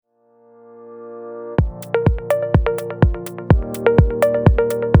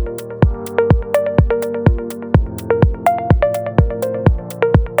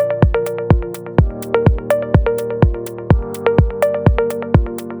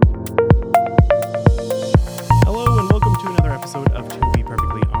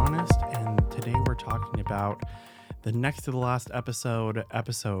the next to the last episode,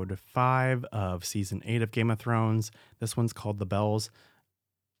 episode 5 of season 8 of Game of Thrones. This one's called The Bells.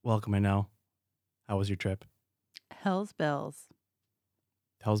 Welcome, Anel. How was your trip? Hell's bells.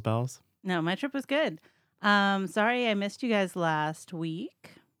 Hell's Bells? No, my trip was good. Sorry I missed you guys last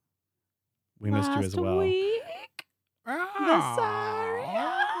week. We missed you as well. Week. Sorry.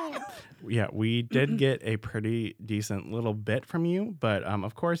 Yeah, we did get a pretty decent little bit from you, but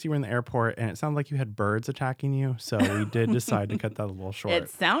of course you were in the airport and it sounded like you had birds attacking you, so we did decide to cut that a little short. It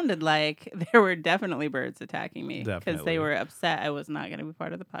sounded like there were definitely birds attacking me because Definitely. they were upset I was not going to be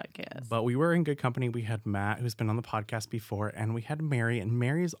part of the podcast. But we were in good company. We had Matt, who's been on the podcast before, and we had Mary, and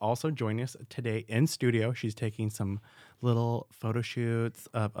Mary's also joining us today in studio. She's taking some little photo shoots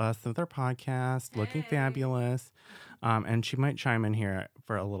of us with our podcast, looking fabulous. And she might chime in here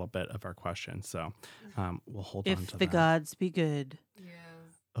for a little bit of our questions. So we'll hold on to that. If the gods be good.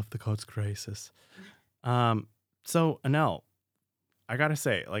 Of the God's graces. So, Anel, I gotta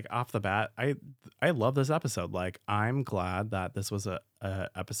say, like off the bat, I love this episode. Like, I'm glad that this was a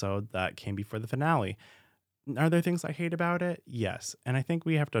episode that came before the finale. Are there things I hate about it? Yes. And I think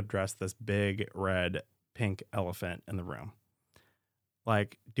we have to address this big red pink elephant in the room.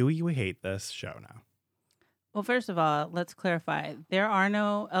 Like, do you hate this show now? Well, first of all, let's clarify. There are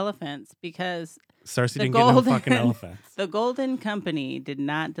no elephants because Cersei The didn't get no golden- fucking elephants. the Golden Company did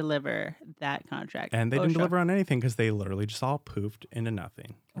not deliver that contract. And they didn't Osha. deliver on anything because they literally just all poofed into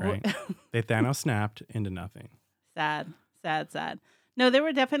nothing, right? They Thanos snapped into nothing. Sad. No, there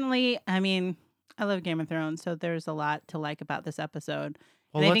were definitely, I mean, I love Game of Thrones, so there's a lot to like about this episode.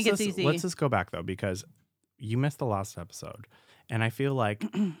 Well, And I think it's easy. Let's just go back, though, because you missed the last episode. And I feel like,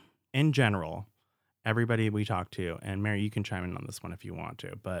 in general, everybody we talked to, and Mary, you can chime in on this one if you want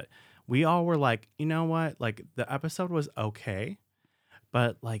to, but we all were like, you know what? Like, the episode was okay,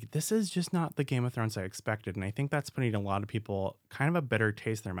 but, like, this is just not the Game of Thrones I expected. And I think that's putting a lot of people kind of a bitter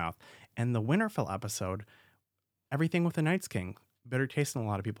taste in their mouth. And the Winterfell episode, everything with the Night's King, bitter taste in a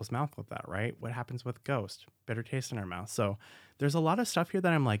lot of people's mouth with that, right? What happens with Ghost? Bitter taste in our mouth. So there's a lot of stuff here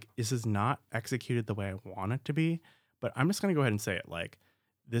that I'm like, this is not executed the way I want it to be. But I'm just going to go ahead and say it. Like,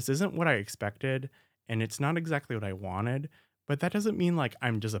 this isn't what I expected, and it's not exactly what I wanted. But that doesn't mean like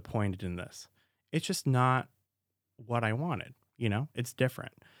I'm disappointed in this. It's just not what I wanted. You know, it's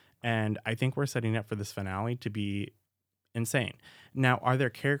different. And I think we're setting up for this finale to be insane. Now, are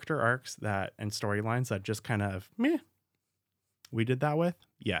there character arcs that and storylines that just kind of meh? We did that with?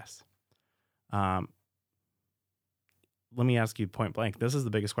 Yes. Let me ask you point blank. This is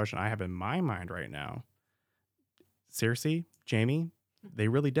the biggest question I have in my mind right now. Cersei, Jaime, they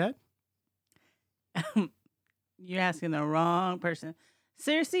really dead? You're asking the wrong person.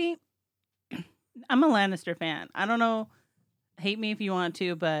 Cersei, I'm a Lannister fan. I don't know, hate me if you want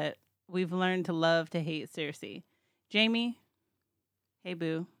to, but we've learned to love to hate Cersei. Jaime, hey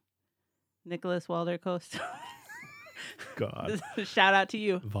boo. Nicholas Walder Coast. God. Shout out to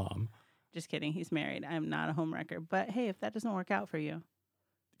you. Vom. Just kidding. He's married. I'm not a homewrecker. But hey, if that doesn't work out for you,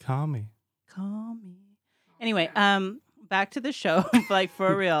 Call me. call me. Anyway, back to the show, like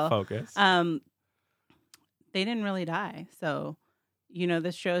for real. Focus. They didn't really die. So, you know,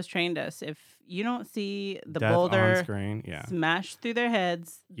 this show's trained us. If you don't see the Death on boulder screen. Yeah. smash through their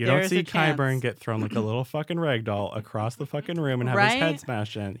heads, You don't there's see a chance. Qyburn get thrown like a little fucking ragdoll across the fucking room and have his Right? head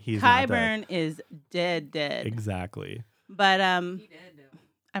smashed in. He's not dead. Qyburn is dead. Exactly. But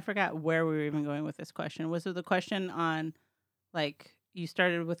I forgot where we were even going with this question. Was it the question on, like, you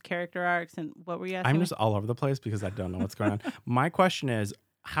started with character arcs and what were you asking? I'm me? just all over the place because I don't know what's going on. My question is,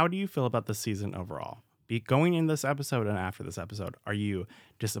 how do you feel about the season overall? Going in this episode and after this episode, are you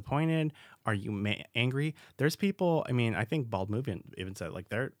disappointed? Are you angry? There's people, I mean, I think Bald Movie even said, like,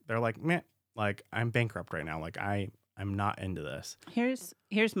 they're like, meh, like, I'm bankrupt right now. Like, I'm not into this.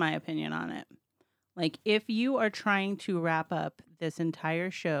 Here's my opinion on it. Like, if you are trying to wrap up this entire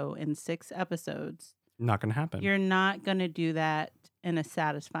show in 6 episodes, Not going to happen. you're not going to do that in a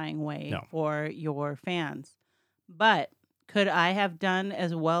satisfying way No. for your fans. But could I have done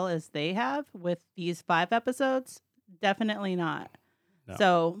as well as they have with these 5 episodes? Definitely not. No.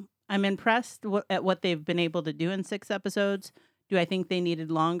 So I'm impressed at what they've been able to do in 6 episodes. Do I think they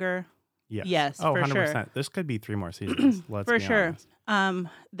needed longer? Yes, Oh, for 100%. sure. This could be 3 more seasons. Let's For be sure. honest.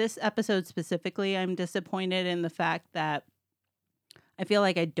 This episode specifically, I'm disappointed in the fact that I feel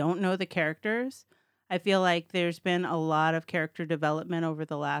like I don't know the characters. I feel like there's been a lot of character development over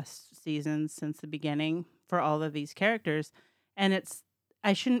the last seasons since the beginning for all of these characters. And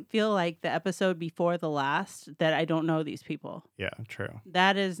I shouldn't feel like the episode before the last that I don't know these people. Yeah, true.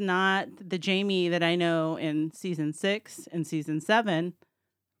 That is not the Jaime that I know in season 6 and season 7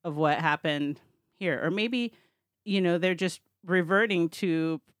 of what happened here. Or maybe they're just reverting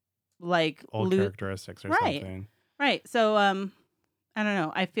to like Old characteristics or right, something. right. So I don't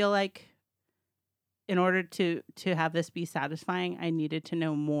know. I feel like in order to have this be satisfying, I needed to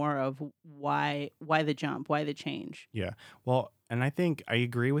know more of why the jump, why the change. Yeah. Well, and I think I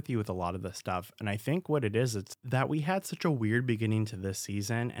agree with you with a lot of this stuff. And I think what it is, it's that we had such a weird beginning to this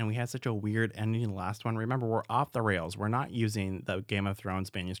season and we had such a weird ending in the last one. Remember, we're off the rails. We're not using the Game of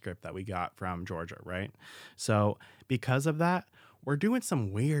Thrones manuscript that we got from Georgia, right? So because of that, we're doing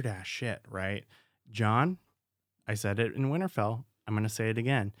some weird ass shit, right? John, I said it in Winterfell. I'm going to say it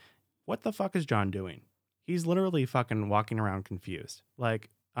again. What the fuck is John doing? He's literally fucking walking around confused. Like,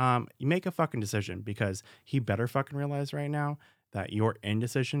 you make a fucking decision because he better fucking realize right now that your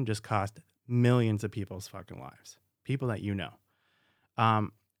indecision just cost millions of people's fucking lives. People that you know.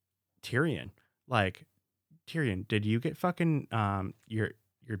 Tyrion, like Tyrion, did you get fucking your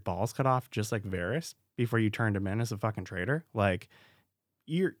balls cut off just like Varys before you turned him in as a fucking traitor? Like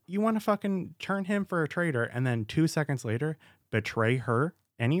you want to fucking turn him for a traitor and then 2 seconds later betray her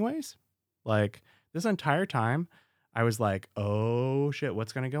anyways? Like this entire time I was like, oh shit,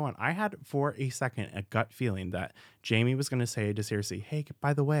 what's going to go on? I had for a second a gut feeling that Jaime was going to say to Cersei, hey,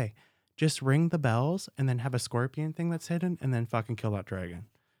 by the way, just ring the bells and then have a scorpion thing that's hidden and then fucking kill that dragon.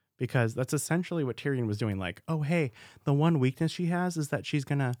 Because that's essentially what Tyrion was doing. Like, oh, hey, the one weakness she has is that she's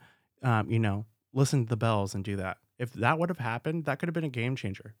going to, listen to the bells and do that. If that would have happened, that could have been a game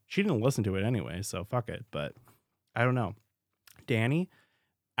changer. She didn't listen to it anyway, so fuck it. But I don't know. Dany,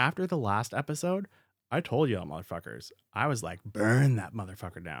 after the last episode, I told y'all motherfuckers, I was like, burn that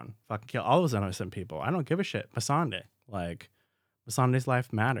motherfucker down. Fucking kill all those innocent people. I don't give a shit. Missandei. Like, Missandei's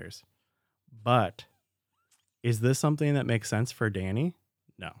life matters. But is this something that makes sense for Dany?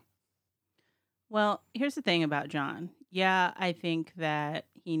 No. Well, here's the thing about John. Yeah, I think that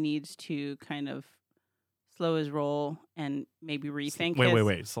he needs to kind of slow his roll and maybe rethink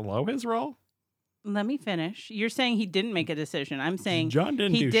Wait. Slow his roll? Let me finish. You're saying he didn't make a decision. I'm saying John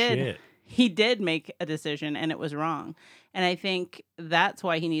didn't do shit. He did make a decision and it was wrong. And I think that's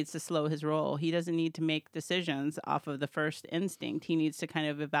why he needs to slow his roll. He doesn't need to make decisions off of the first instinct. He needs to kind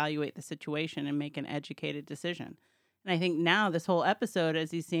of evaluate the situation and make an educated decision. And I think now this whole episode,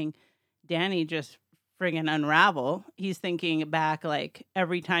 as he's seeing Dany just friggin' unravel, he's thinking back like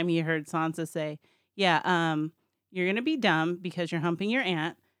every time he heard Sansa say, yeah, you're going to be dumb because you're humping your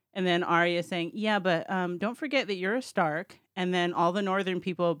aunt. And then Arya saying, yeah, but don't forget that you're a Stark. And then all the northern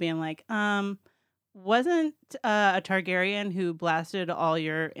people being like, wasn't a Targaryen who blasted all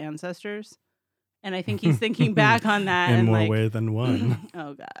your ancestors? And I think he's thinking back on that. In and more like, ways than one.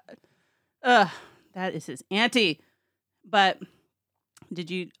 Oh, God. Ugh, that is his auntie. But did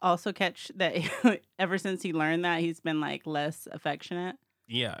you also catch that ever since he learned that, he's been like less affectionate?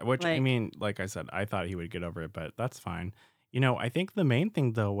 Yeah, which I mean, like I said, I thought he would get over it, but that's fine. I think the main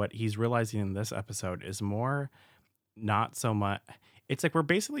thing, though, what he's realizing in this episode is more not so much. It's like we're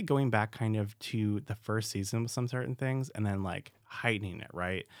basically going back kind of to the first season with some certain things and then like heightening it,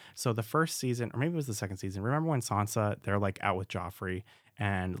 right? So the first season, or maybe it was the second season. Remember when Sansa, they're like out with Joffrey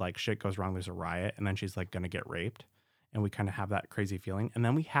and like shit goes wrong, there's a riot, and then she's like going to get raped. And we kind of have that crazy feeling. And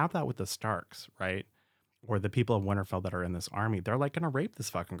then we have that with the Starks, right? Or the people of Winterfell that are in this army, they're like going to rape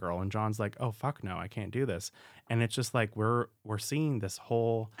this fucking girl. And John's like, oh, fuck no, I can't do this. And it's just like we're seeing this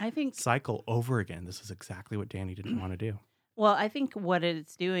whole cycle over again. This is exactly what Dany didn't want to do. Well, I think what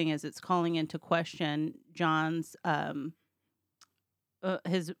it's doing is it's calling into question John's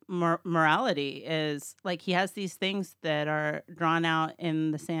his morality. Is like he has these things that are drawn out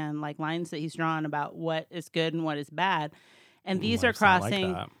in the sand, like lines that he's drawn about what is good and what is bad. And these are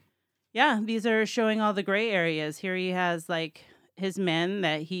crossing. Yeah, these are showing all the gray areas. Here he has like his men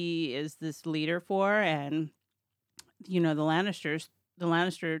that he is this leader for, and the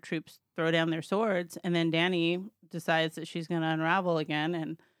Lannister troops throw down their swords, and then Dany decides that she's going to unravel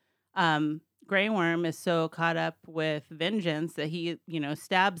again, and Grey Worm is so caught up with vengeance that he,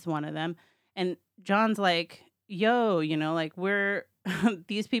 stabs one of them, and John's like, "Yo, like we're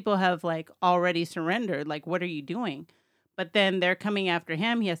these people have like already surrendered. Like, what are you doing?" But then they're coming after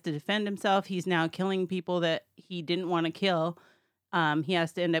him. He has to defend himself. He's now killing people that he didn't want to kill. He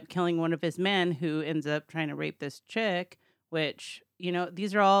has to end up killing one of his men who ends up trying to rape this chick, which,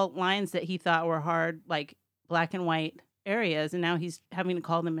 these are all lines that he thought were hard, like black and white areas. And now he's having to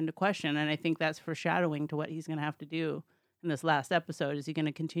call them into question. And I think that's foreshadowing to what he's going to have to do in this last episode. Is he going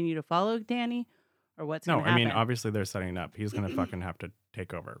to continue to follow Dany? Or what's going to happen? I mean, obviously they're setting up. He's going to fucking have to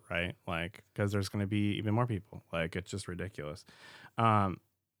take over, right? Like, because there's going to be even more people. Like, it's just ridiculous.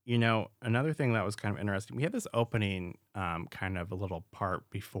 Another thing that was kind of interesting, we had this opening kind of a little part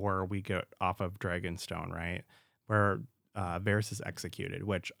before we get off of Dragonstone, right? where Varys is executed,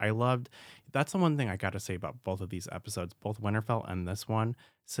 which I loved. That's the one thing I got to say about both of these episodes, both Winterfell and this one.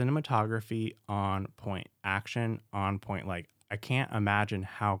 Cinematography on point, action on point. Like, I can't imagine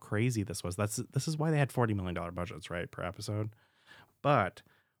how crazy this was. This is why they had $40 million budgets, right, per episode. But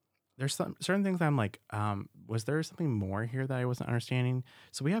there's some certain things I'm like, was there something more here that I wasn't understanding?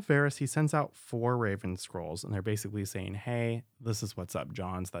 So we have Varys, he sends out 4 Raven scrolls, and they're basically saying, hey, this is what's up.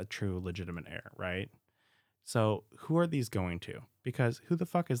 Jon's the true legitimate heir, right? So who are these going to? Because who the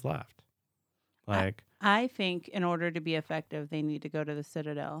fuck is left? Like, I think in order to be effective, they need to go to the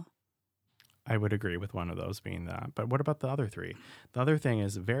Citadel. I would agree with one of those being that. But what about the other 3? The other thing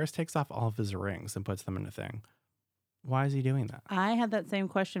is Varys takes off all of his rings and puts them in a thing. Why is he doing that? I had that same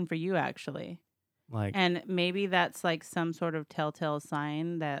question for you, actually. Like, And maybe that's like some sort of telltale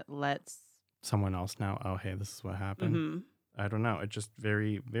sign that lets someone else know, oh, hey, this is what happened. Mm-hmm. I don't know. It's just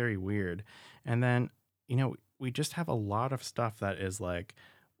very, very weird. And then, we just have a lot of stuff that is like,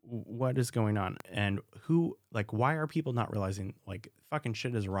 what is going on? And who, like, why are people not realizing, like, fucking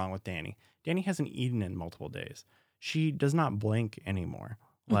shit is wrong with Dany? Dany hasn't eaten in multiple days. She does not blink anymore.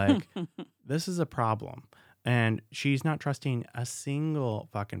 Like, this is a problem. And she's not trusting a single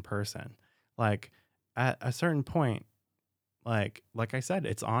fucking person. Like, at a certain point, like I said,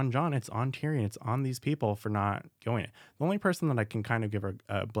 it's on Jon, it's on Tyrion, it's on these people for not going. The only person that I can kind of give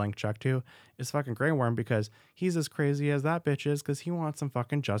a blank check to is fucking Grey Worm, because he's as crazy as that bitch is, because he wants some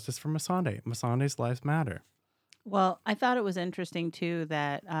fucking justice for Missandei. Missandei's lives matter. Well, I thought it was interesting too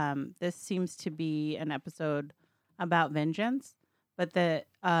that this seems to be an episode about vengeance, but that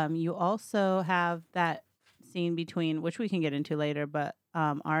you also have that scene between, which we can get into later, but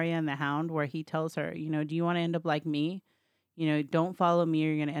Arya and the Hound, where he tells her, do you want to end up like me? Don't follow me or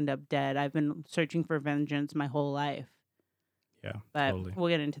you're going to end up dead. I've been searching for vengeance my whole life. Yeah, But totally. we'll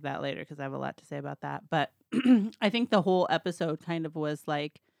get into that later because I have a lot to say about that. But I think the whole episode kind of was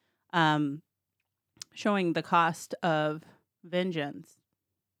like showing the cost of vengeance.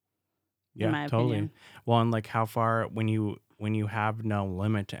 Yeah, in my totally. opinion. Well, and like how far, when you have no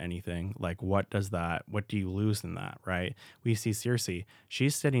limit to anything, like what do you lose in that, right? We see Cersei,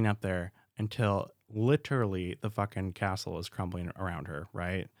 she's sitting up there until literally the fucking castle is crumbling around her,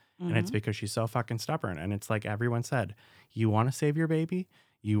 right? And it's Mhm. because she's so fucking stubborn. And it's like everyone said, you want to save your baby?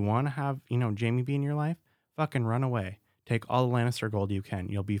 You want to have, Jamie be in your life? Fucking run away. Take all the Lannister gold you can.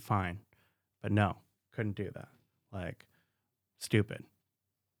 You'll be fine. But no, couldn't do that. Like, stupid.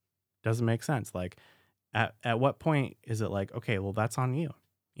 Doesn't make sense. Like, at what point is it like, okay, well, that's on you,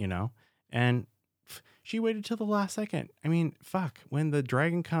 And she waited till the last second. I mean, fuck, when the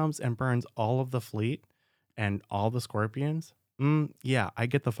dragon comes and burns all of the fleet and all the scorpions, yeah, I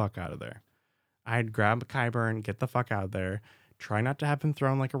get the fuck out of there. I'd grab Qyburn, get the fuck out of there, try not to have him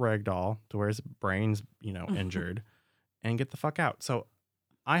thrown like a rag doll to where his brain's, injured, and get the fuck out. So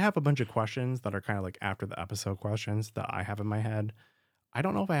I have a bunch of questions that are kind of like after the episode questions that I have in my head. I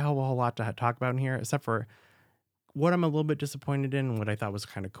don't know if I have a whole lot to talk about in here, except for what I'm a little bit disappointed in and what I thought was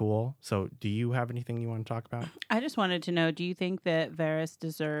kind of cool. So do you have anything you want to talk about? I just wanted to know, do you think that Varys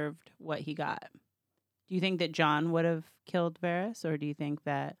deserved what he got? Do you think that Jon would have killed Varys, or do you think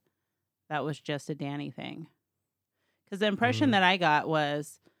that that was just a Dany thing? Because the impression that I got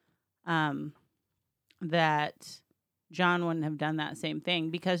was that Jon wouldn't have done that same thing,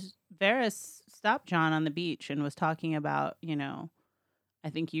 because Varys stopped Jon on the beach and was talking about, I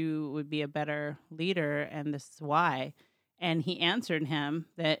think you would be a better leader, and this is why. And he answered him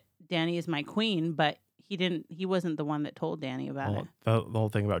that Dany is my queen, but he wasn't the one that told Dany about it. The whole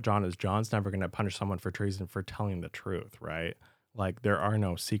thing about Jon is Jon's never going to punish someone for treason for telling the truth, right? Like, there are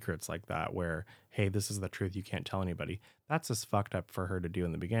no secrets like that where, hey, this is the truth, you can't tell anybody. That's just fucked up for her to do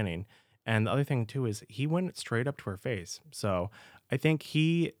in the beginning. And the other thing too is he went straight up to her face. So I think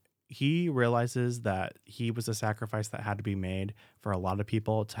he realizes that he was a sacrifice that had to be made for a lot of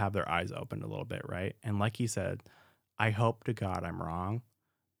people to have their eyes opened a little bit, right? And like he said, I hope to God I'm wrong,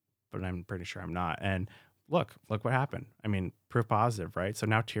 but I'm pretty sure I'm not. And look what happened. I mean, proof positive, right? So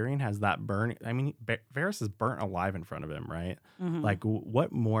now Tyrion has that burn. I mean, Varys is burnt alive in front of him, right? Mhm. Like,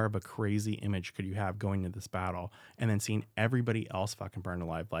 what more of a crazy image could you have going into this battle and then seeing everybody else fucking burned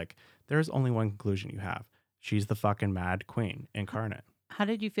alive? Like, there's only one conclusion you have. She's the fucking mad queen incarnate. How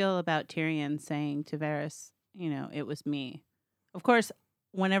did you feel about Tyrion saying to Varys, it was me? Of course,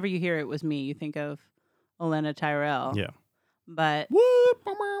 whenever you hear it was me, you think of Olenna Tyrell. Yeah. But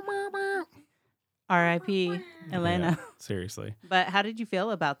R.I.P. Elena. Yeah, seriously. But how did you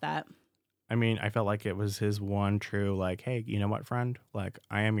feel about that? I mean, I felt like it was his one true, like, hey, you know what, friend? Like,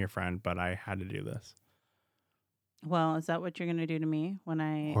 I am your friend, but I had to do this. Well, is that what you're gonna do to me when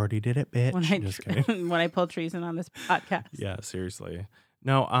I Already did it, bitch. when I Just kidding. when I pull treason on this podcast? Yeah, seriously.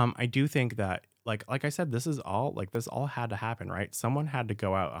 No, I do think that like I said, this all had to happen, right? Someone had to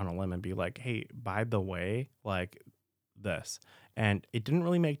go out on a limb and be like, "Hey, by the way, like this." And it didn't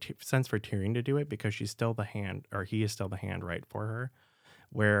really make sense for Tyrion to do it because she's still the hand, or he is still the hand, right, for her.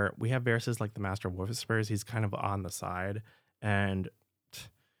 Where we have Varys like the Master of Whispers, he's kind of on the side, and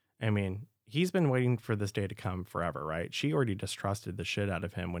I mean, he's been waiting for this day to come forever, right? She already distrusted the shit out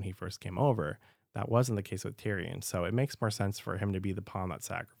of him when he first came over. That wasn't the case with Tyrion, so it makes more sense for him to be the pawn that's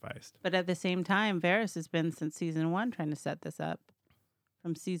sacrificed. But at the same time, Varys has been since season 1 trying to set this up.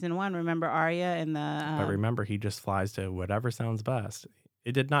 From season 1, remember Arya and the But remember, he just flies to whatever sounds best.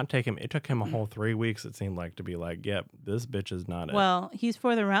 It did not take him, it took him a whole 3 weeks, it seemed like, to be like, yep, this bitch is not it. well, he's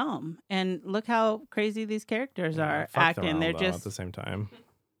for the realm, and look how crazy these characters are Fuck the acting. realm, They're though, just at the same time.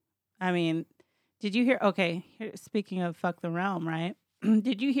 I mean, did you hear? Okay, speaking of fuck the realm, right?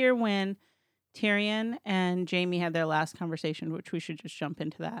 Did you hear when Tyrion and Jamie had their last conversation? Which we should just jump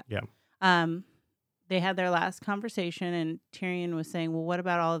into that. Yeah. They had their last conversation, and Tyrion was saying, "Well, what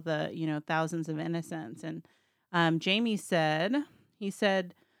about all of the thousands of innocents?" And Jamie said, he's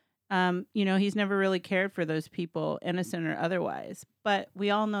never really cared for those people, innocent or otherwise. But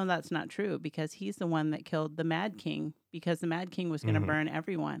we all know that's not true because he's the one that killed the Mad King because the Mad King was going to burn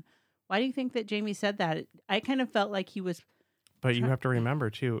everyone. Why do you think that Jamie said that? I kind of felt like he was. But you have to remember,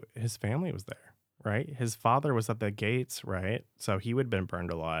 too, his family was there, right? His father was at the gates, right? So he would have been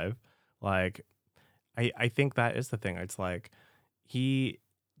burned alive. Like, I think that is the thing. It's like he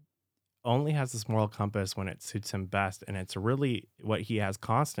only has this moral compass when it suits him best. And it's really what he has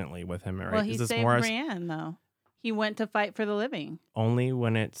constantly with him, right? Well, he saved Brienne, though. He went to fight for the living. Only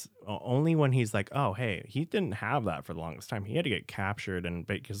when he's like, oh, hey, he didn't have that for the longest time. He had to get captured and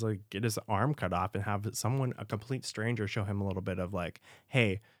because get his arm cut off and have someone, a complete stranger, show him a little bit of like,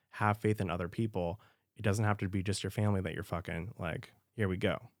 hey, have faith in other people. It doesn't have to be just your family that you're fucking like, here we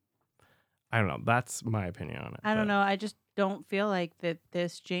go. I don't know. That's my opinion on it. I don't know. I just don't feel like that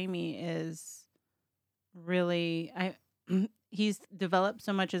this Jamie is really he's developed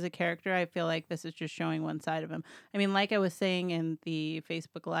so much as a character. I feel like this is just showing one side of him. I mean, like I was saying in the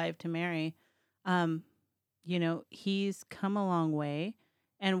Facebook Live to Mary, he's come a long way.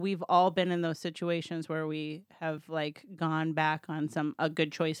 And we've all been in those situations where we have like gone back on a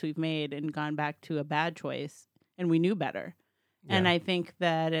good choice we've made and gone back to a bad choice and we knew better. Yeah. And I think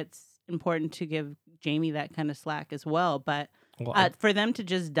that it's important to give Jamie that kind of slack as well. But for them to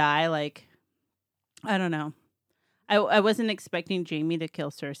just die, like, I don't know. I wasn't expecting Jamie to kill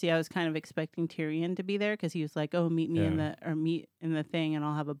Cersei. I was kind of expecting Tyrion to be there because he was like, "Oh, meet in the thing, and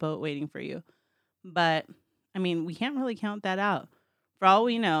I'll have a boat waiting for you." But I mean, we can't really count that out. For all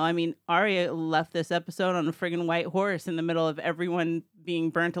we know, I mean, Arya left this episode on a friggin' white horse in the middle of everyone being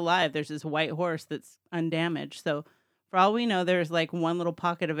burnt alive. There's this white horse that's undamaged. So for all we know, there's like one little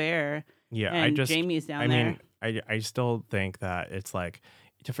pocket of air. Yeah, and Jamie's down there. I still think that it's like.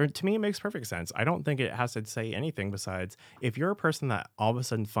 To me, it makes perfect sense. I don't think it has to say anything besides if you're a person that all of a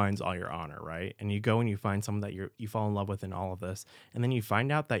sudden finds all your honor, right? And you go and you find someone that you fall in love with in all of this, and then you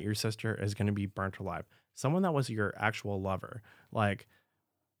find out that your sister is going to be burnt alive. Someone that was your actual lover, like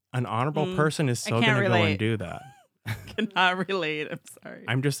an honorable person is so going to go and do that. Cannot relate. I'm sorry.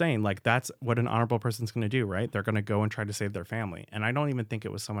 I'm just saying, like, that's what an honorable person's going to do, right? They're going to go and try to save their family. And I don't even think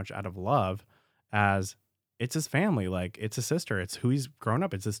it was so much out of love as it's his family. Like, it's his sister. It's who he's grown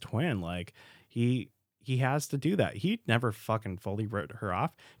up. It's his twin. Like, he has to do that. He never fucking fully wrote her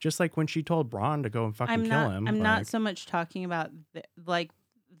off. Just like when she told Bronn to go and fucking kill him. I'm not so much talking about,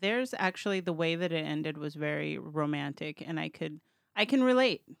 there's actually the way that it ended was very romantic. And I can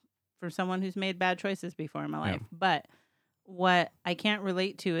relate for someone who's made bad choices before in my life. Yeah. But what I can't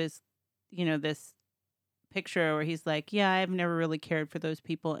relate to is, this picture where he's like, yeah, I've never really cared for those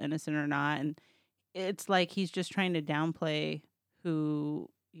people, innocent or not. And it's like he's just trying to downplay who,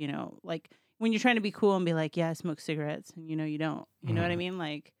 like when you're trying to be cool and be like, yeah, I smoke cigarettes, and you don't. You know what I mean?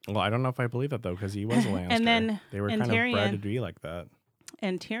 Like, well, I don't know if I believe that though, because he was a Lannister. And then they were kind Tyrion, of bred to be like that.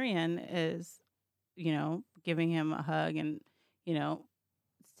 And Tyrion is, giving him a hug and,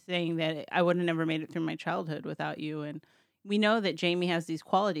 saying that I would have never made it through my childhood without you. And we know that Jamie has these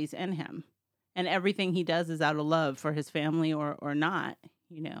qualities in him, and everything he does is out of love for his family or not.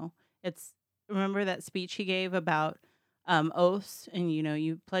 It's. Remember that speech he gave about oaths and,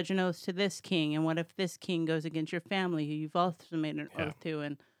 you pledge an oath to this king. And what if this king goes against your family who you've also made an oath to,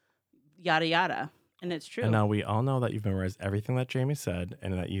 and yada, yada. And it's true. And now we all know that you've memorized everything that Jamie said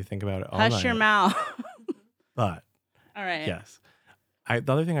and that you think about it all night. Hush your mouth. But. All right. Yes. The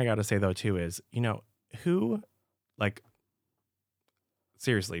other thing I got to say, though, too, is, like,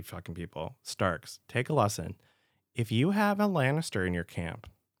 seriously, fucking people, Starks, take a lesson. If you have a Lannister in your camp,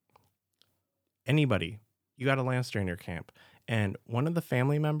 anybody, you got a Lannister in your camp, and one of the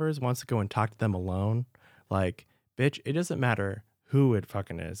family members wants to go and talk to them alone, like, bitch, it doesn't matter who it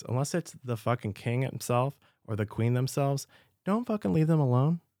fucking is, unless it's the fucking king himself or the queen themselves, don't fucking leave them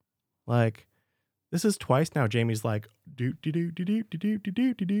alone. Like, this is twice now. Jaime's like, do do do do do do do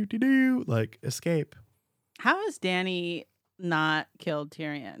do do do do, like, escape. How has Dany not killed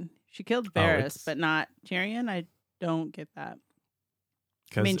Tyrion? She killed Varys, but not Tyrion. I don't get that.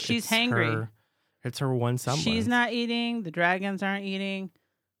 I mean, she's hangry. It's her one semblance. She's not eating. The dragons aren't eating.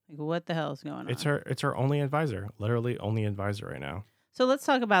 Like, what the hell is going on? It's her only advisor. Literally only advisor right now. So let's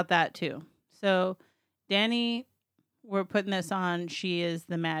talk about that too. So Dany, we're putting this on. She is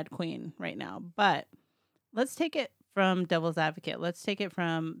the Mad Queen right now. But let's take it from devil's advocate. Let's take it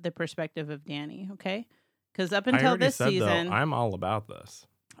from the perspective of Dany, okay? Because up until this season, though, I'm all about this.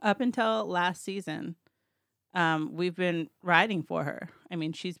 Up until last season, we've been riding for her. I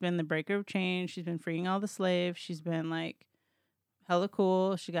mean, she's been the breaker of chains. She's been freeing all the slaves. She's been like hella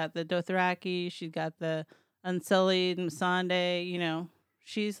cool. She got the Dothraki. She's got the Unsullied Missandei. You know,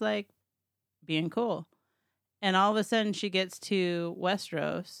 she's like being cool. And all of a sudden, she gets to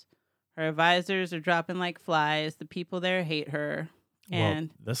Westeros. Her advisors are dropping like flies. The people there hate her. And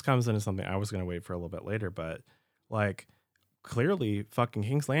well, this comes into something I was going to wait for a little bit later, but like clearly fucking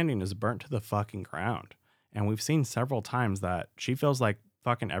King's Landing is burnt to the fucking ground. And we've seen several times that she feels like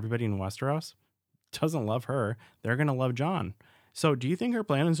fucking everybody in Westeros doesn't love her. They're going to love Jon. So do you think her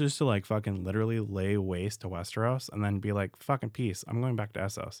plan is just to like fucking literally lay waste to Westeros and then be like, fucking peace, I'm going back to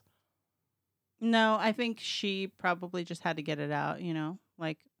Essos? No, I think she probably just had to get it out, you know,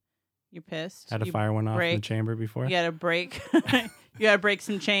 like you're pissed. Had to fire one off in the chamber before? You got to break. You got to break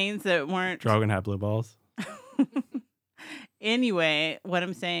some chains that weren't. Drogon had blue balls. Anyway, what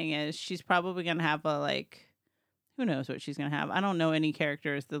I'm saying is she's probably going to have a like, who knows what she's going to have. I don't know any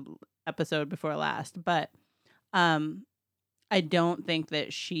characters the episode before last, but I don't think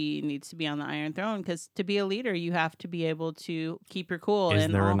that she needs to be on the Iron Throne because to be a leader, you have to be able to keep your cool.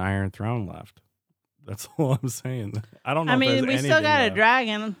 Is there an Iron Throne left? That's all I'm saying. I don't know. I mean, we still got left. A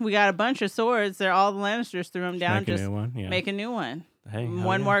dragon. We got a bunch of swords. They're all the Lannisters threw them down. Just make a new one. Yeah. Make a new one. Hey,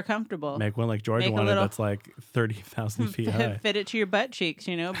 one more comfortable. Make one like George wanted. That's like 30,000 feet high. Fit it to your butt cheeks.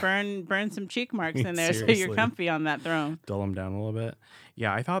 You know, burn some cheek marks in there so you're comfy on that throne. Dull them down a little bit.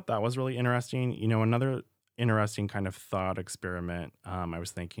 Yeah, I thought that was really interesting. You know, another interesting kind of thought experiment I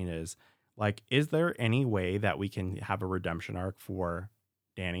was thinking is like, is there any way that we can have a redemption arc for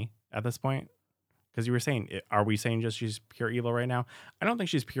Dany at this point? Because you were saying, are we saying just she's pure evil right now? I don't think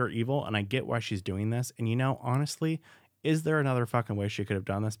she's pure evil, and I get why she's doing this. And, you know, honestly, is there another fucking way she could have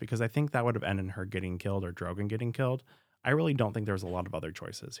done this? Because I think that would have ended in her getting killed or Drogon getting killed. I really don't think there's a lot of other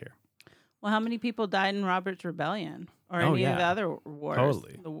choices here. Well, how many people died in Robert's Rebellion or any of the other wars?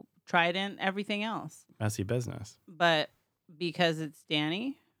 Totally. The Trident, everything else. Messy business. But because it's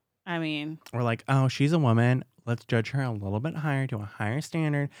Dany, I mean... We're like, oh, she's a woman. Let's judge her a little bit higher to a higher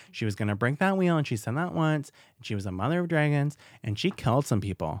standard. She was going to break that wheel, and she said that once. And she was a mother of dragons, and she killed some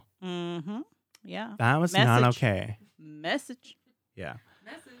people. Mm-hmm. Yeah. That was not okay. Message. Yeah.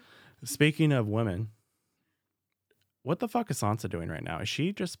 Message. Speaking of women, what the fuck is Sansa doing right now? Is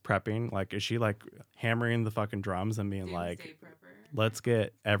she just prepping? Like, is she like hammering the fucking drums and being like, let's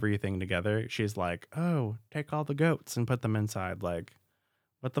get everything together? She's like, oh, take all the goats and put them inside. Like,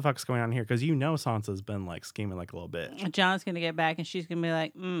 what the fuck's going on here? Because you know Sansa's been like scheming like a little bitch. Jon's gonna get back and she's gonna be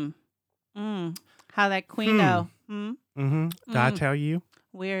like, how that queen know? Did I tell you?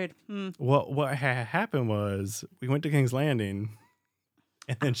 Weird. What happened was we went to King's Landing,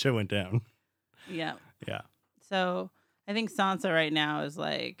 and then shit went down. Yeah. Yeah. So I think Sansa right now is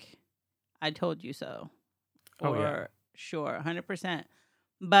like, I told you so. Sure, 100%.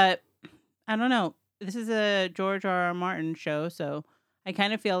 But I don't know. This is a George R.R. Martin show, so I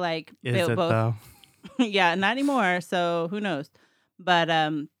kind of feel like is it both. Though? Yeah, not anymore. So who knows? But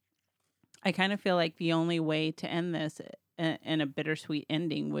I kind of feel like the only way to end this in a bittersweet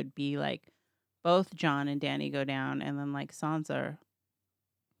ending would be like both Jon and Dany go down, and then like Sansa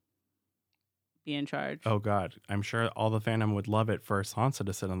be in charge. Oh God, I'm sure all the fandom would love it for Sansa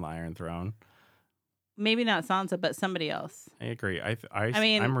to sit on the Iron Throne. Maybe not Sansa, but somebody else. I agree. I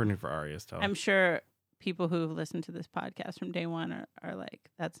mean, I'm rooting for Arya still. I'm sure people who've listened to this podcast from day one are like,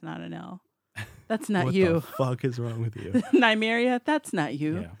 that's not an L. That's not what you. What the fuck is wrong with you? Nymeria, that's not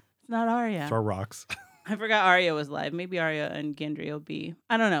you. Yeah. It's not Arya. Throw rocks. I forgot Arya was live. Maybe Arya and Gendry will be.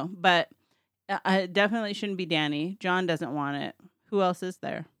 I don't know. But it definitely shouldn't be Dany. Jon doesn't want it. Who else is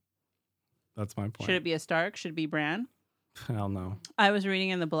there? That's my point. Should it be a Stark? Should it be Bran? Hell no. I was reading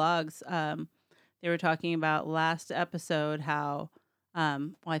in the blogs, they were talking about last episode how,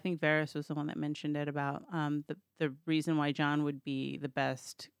 well, I think Varys was the one that mentioned it about the reason why Jon would be the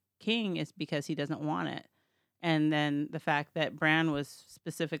best king is because he doesn't want it. And then the fact that Bran was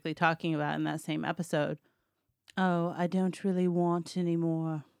specifically talking about in that same episode, oh, I don't really want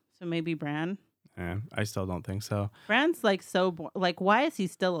anymore. So maybe Bran. Yeah, I still don't think so. Bran's like why is he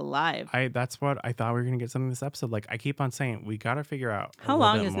still alive? That's what I thought we were gonna get something this episode. Like I keep on saying, we gotta figure out How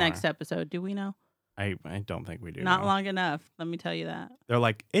long is next episode? Do we know? I don't think we do. Not know. long enough. Let me tell you that. They're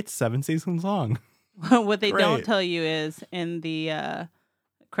like, it's 7 seasons long. What they don't Great. tell you is in the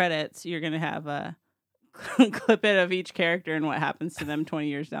credits, you're gonna have a clip it of each character and what happens to them 20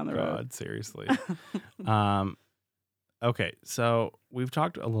 years down the road. God, seriously. Okay, so we've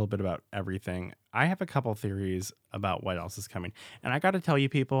talked a little bit about everything. I have a couple theories about what else is coming. And I got to tell you,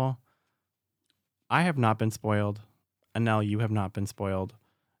 people, I have not been spoiled. Anel, you have not been spoiled.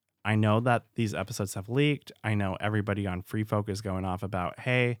 I know that these episodes have leaked. I know everybody on Free Focus going off about,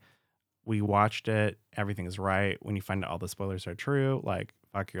 hey, we watched it. Everything is right. When you find out all the spoilers are true, like,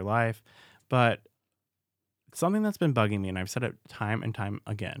 fuck your life. But something that's been bugging me, and I've said it time and time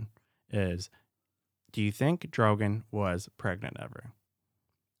again, is, do you think Drogon was pregnant ever?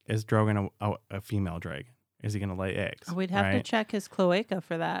 Is Drogon a female dragon? Is he going to lay eggs? We'd have to check his cloaca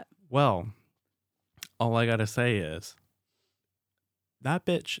for that. Well, all I got to say is that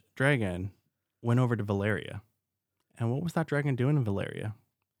bitch dragon went over to Valyria. And what was that dragon doing in Valyria?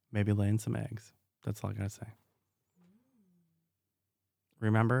 Maybe laying some eggs. That's all I got to say.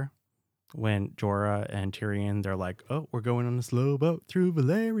 Remember when Jorah and Tyrion, they're like, oh, we're going on a slow boat through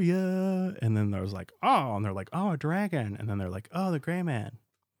Valyria. And then there was like, oh, and they're like, oh, a dragon. And then they're like, oh, the gray man.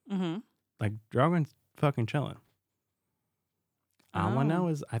 Mm-hmm. Like, Drogon's fucking chilling. All I know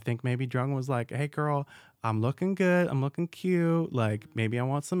is I think maybe Drogon was like, hey, girl, I'm looking good. I'm looking cute. Like, maybe I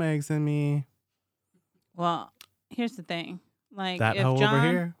want some eggs in me. Well, here's the thing. Like, that if hoe Jon, over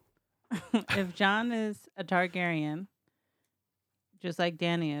here. if Jon is a Targaryen, just like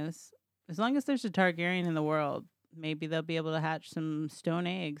Dany is, as long as there's a Targaryen in the world, maybe they'll be able to hatch some stone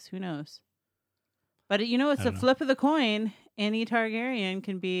eggs. Who knows? But, it's a flip of the coin. Any Targaryen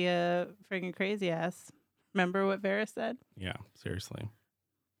can be a friggin' crazy ass. Remember what Varys said? Yeah, seriously.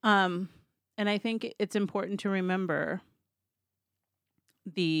 And I think it's important to remember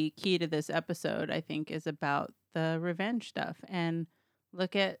the key to this episode, I think, is about the revenge stuff. And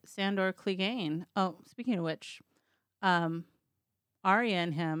look at Sandor Clegane. Oh, speaking of which, Arya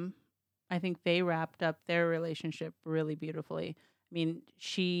and him, I think they wrapped up their relationship really beautifully. I mean,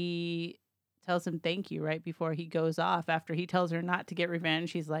 she tells him thank you right before he goes off. After he tells her not to get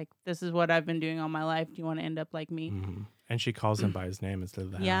revenge, he's like, this is what I've been doing all my life. Do you want to end up like me? Mm-hmm. And she calls him by his name instead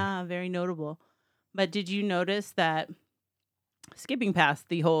of the Yeah, very notable. But did you notice that, skipping past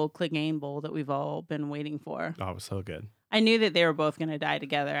the whole Clegane Bowl that we've all been waiting for? Oh, it was so good. I knew that they were both going to die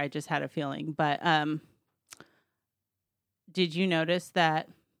together. I just had a feeling. But did you notice that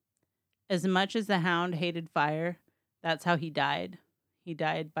as much as the Hound hated fire, that's how he died? He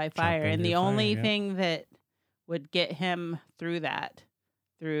died by fire. And the only thing that would get him through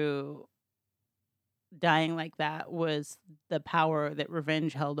dying like that, was the power that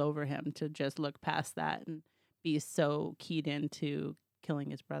revenge held over him to just look past that and be so keyed into killing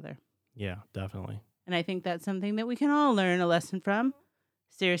his brother. Yeah, definitely. And I think that's something that we can all learn a lesson from.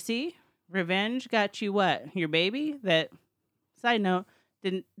 Cersei, revenge got you what? Your baby? That, side note,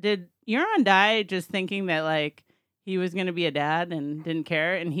 did Euron die just thinking that, like, he was going to be a dad and didn't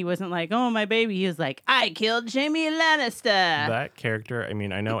care? And he wasn't like, oh, my baby. He was like, I killed Jaime Lannister. That character, I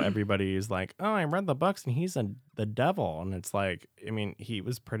mean, I know everybody is like, oh, I read the books and he's the devil. And it's like, I mean, he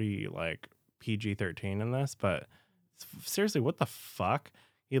was pretty, like, PG-13 in this. But seriously, what the fuck?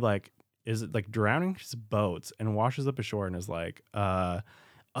 He, like, is it like drowning his boats and washes up ashore and is like, oh,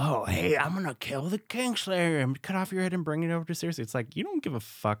 hey, I'm going to kill the Kingslayer and cut off your head and bring it over to Cersei. It's like, you don't give a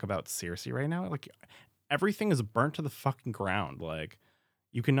fuck about Cersei right now. Like, everything is burnt to the fucking ground. Like,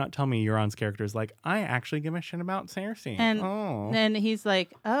 you cannot tell me Euron's character is like, I actually give a shit about Cersei. And then he's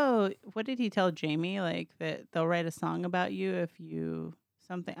like, oh, what did he tell Jaime? Like, that they'll write a song about you if you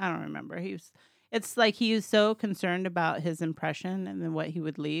something. I don't remember. It's like he was so concerned about his impression and then what he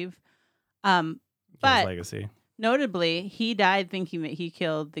would leave. But his legacy. Notably, he died thinking that he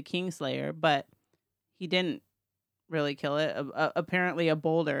killed the Kingslayer, but he didn't really kill it. Apparently, a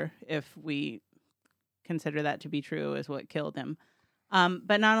boulder, if we consider that to be true, is what killed him.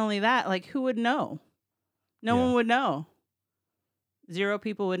 But not only that, like, who would know? No one would know. 0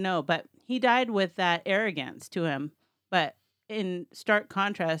 people would know. But he died with that arrogance to him. But in stark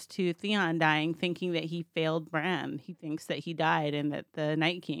contrast to Theon dying, thinking that he failed Bran. He thinks that he died and that the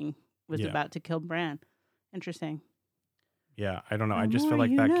Night King was Yeah. about to kill Bran. Interesting. Yeah, I don't know. The I just feel more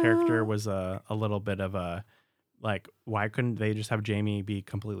like you that character know. was a little bit of a like, why couldn't they just have Jamie be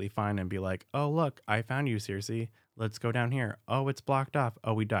completely fine and be like, oh, look, I found you, Cersei. Let's go down here. Oh, it's blocked off.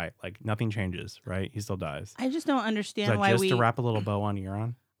 Oh, we die. Like, nothing changes, right? He still dies. I just don't Is understand that why just to we. wrap a little bow on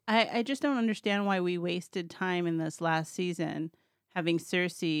Euron? I just don't understand why we wasted time in this last season having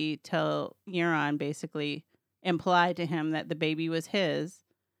Cersei tell Euron, basically imply to him that the baby was his.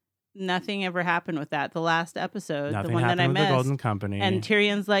 Nothing ever happened with that. The last episode, the Nothing one that I happened with the Golden missed, Company. and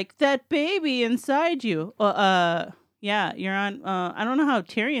Tyrion's like, that baby inside you. Yeah, Euron. I don't know how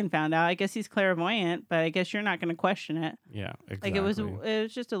Tyrion found out. I guess he's clairvoyant, but I guess you're not going to question it. Yeah, Like exactly. it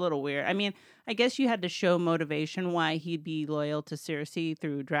was just a little weird. I mean, I guess you had to show motivation why he'd be loyal to Cersei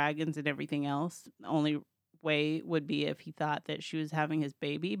through dragons and everything else. The only way would be if he thought that she was having his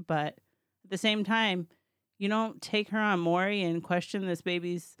baby, but at the same time, you don't take her on Maury and question this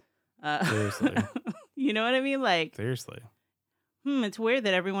baby's Seriously. you know what I mean? Like, Seriously. it's weird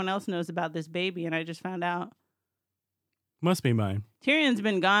that everyone else knows about this baby and I just found out. Must be mine. Tyrion's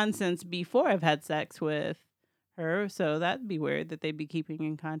been gone since before I've had sex with her, so that'd be weird that they'd be keeping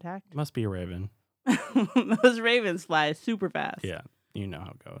in contact. Must be a raven. Those ravens fly super fast. Yeah, you know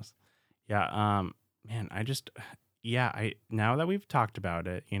how it goes. Yeah, man, I now that we've talked about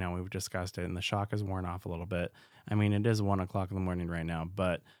it, we've discussed it and the shock has worn off a little bit. I mean, it is 1:00 in the morning right now,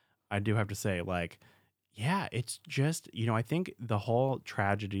 but I do have to say, like, yeah, it's just, I think the whole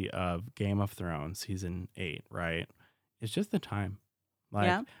tragedy of Game of Thrones season 8, right? It's just the time. Like,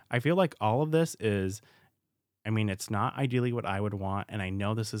 Yeah. I feel like all of this is, I mean, it's not ideally what I would want. And I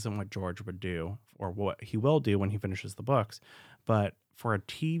know this isn't what George would do or what he will do when he finishes the books. But for a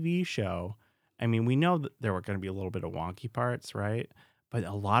TV show, I mean, we know that there were going to be a little bit of wonky parts, right? But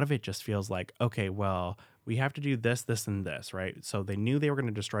a lot of it just feels like, okay, well, we have to do this, this, and this, right? So they knew they were going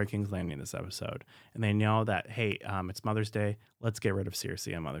to destroy King's Landing this episode. And they know that, hey, it's Mother's Day. Let's get rid of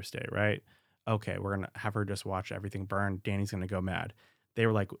Cersei on Mother's Day, right? Okay, we're going to have her just watch everything burn. Dany's going to go mad. They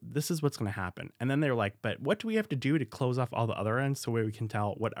were like, this is what's going to happen. And then they were like, but what do we have to do to close off all the other ends so we can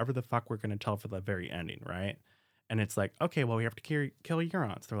tell whatever the fuck we're going to tell for the very ending, right? And it's like, okay, well, we have to kill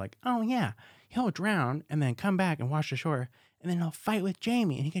Euron. So they're like, oh, yeah, he'll drown and then come back and wash the shore. And then he'll fight with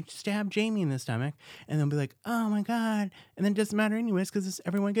Jaime and he can stab Jaime in the stomach. And they'll be like, oh, my God. And then it doesn't matter anyways because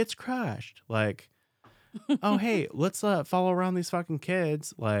everyone gets crushed. Like, oh, hey, let's follow around these fucking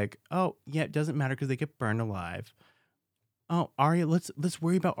kids. Like, oh, yeah, it doesn't matter because they get burned alive. Oh, Arya, let's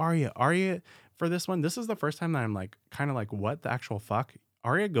worry about Arya. Arya, for this one, this is the first time that I'm like, kind of like, what the actual fuck?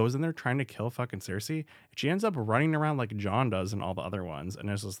 Arya goes in there trying to kill fucking Cersei. She ends up running around like Jon does and all the other ones. And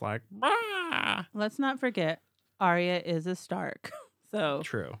it's just like, bah! Let's not forget, Arya is a Stark. So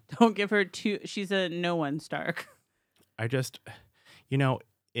True. don't give her she's a no one Stark. I just,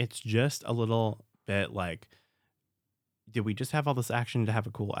 it's just a little bit like, did we just have all this action to have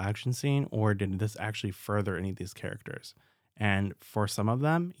a cool action scene? Or did this actually further any of these characters? And for some of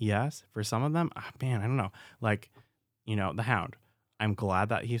them, yes. For some of them, man, I don't know. Like, the Hound. I'm glad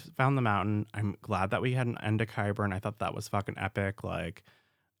that he found the mountain. I'm glad that we had an end to Qyburn. I thought that was fucking epic. Like,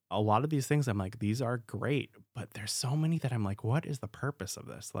 a lot of these things, I'm like, these are great. But there's so many that I'm like, what is the purpose of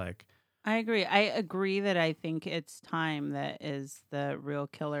this? Like, I agree. I agree that I think it's time that is the real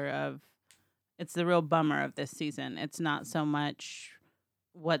killer of, it's the real bummer of this season. It's not so much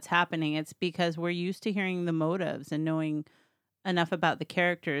what's happening. It's because we're used to hearing the motives and knowing enough about the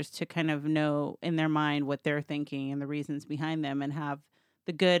characters to kind of know in their mind what they're thinking and the reasons behind them and have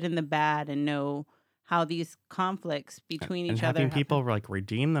the good and the bad and know how these conflicts between and each other having people like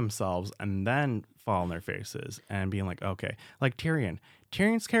redeem themselves and then fall on their faces and being like, okay, like Tyrion.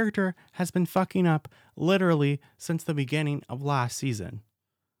 Tyrion's character has been fucking up literally since the beginning of last season.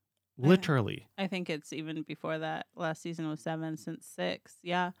 Literally. I think it's even before that. Last season was 7 since 6.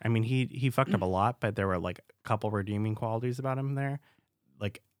 Yeah. I mean, he fucked up a lot, but there were like a couple redeeming qualities about him there.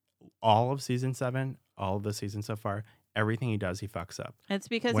 Like all of season 7, all of the season so far, everything he does, he fucks up. It's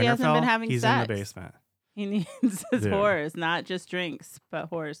because he hasn't been having he's sex. In the basement. He needs his Dude. whores, not just drinks, but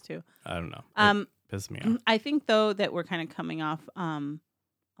whores too. I don't know. It pissed me off. I think though that we're kind of coming off a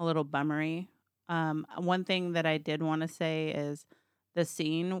little bummery. One thing that I did want to say is the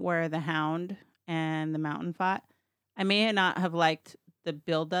scene where the Hound and the Mountain fought. I may not have liked the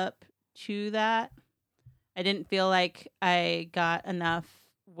build up to that. I didn't feel like I got enough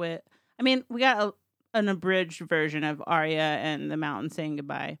we got an abridged version of Arya and the Mountain saying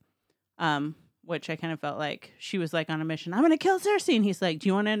goodbye. Which I kind of felt like she was like on a mission. I'm going to kill Cersei. And he's like, do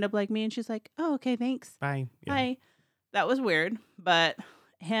you want to end up like me? And she's like, oh, okay, thanks. Bye. Yeah. Bye. that was weird. But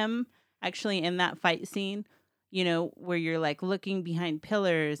him actually in that fight scene, where you're like looking behind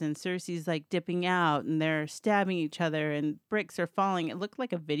pillars and Cersei's like dipping out and they're stabbing each other and bricks are falling. It looked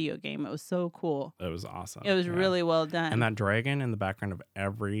like a video game. It was so cool. It was awesome. It was Yeah. really well done. And that dragon in the background of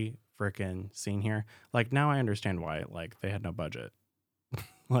every freaking scene here, like now I understand why like they had no budget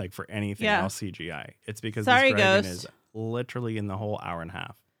like for anything Yeah. else CGI. It's because Sorry, this dragon Ghost. is literally in the whole hour and a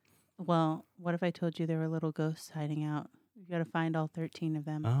half. Well, what if I told you there were little ghosts hiding out? You got to find all 13 of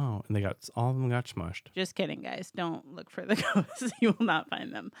them. Oh, and all of them got smushed. Just kidding, guys. Don't look for the ghosts. You will not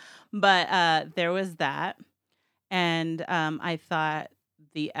find them. But there was that. And I thought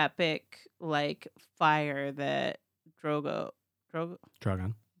the epic like fire that Drogo,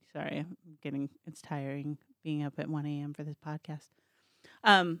 Dragon. sorry, it's tiring being up at 1 a.m. for this podcast.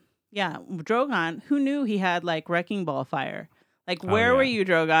 Yeah, Drogon, who knew he had like wrecking ball fire? Like, where were you,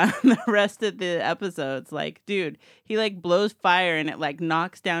 Drogon, the rest of the episodes? Like, dude, he like blows fire and it like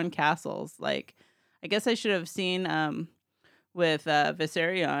knocks down castles. Like, I guess I should have seen with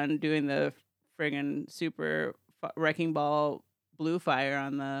Viserion doing the friggin' super wrecking ball blue fire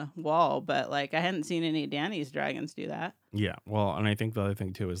on the wall, but like I hadn't seen any of Dany's dragons do that. Yeah, well, and I think the other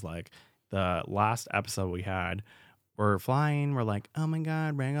thing too is like the last episode we had, we're flying, we're like, oh my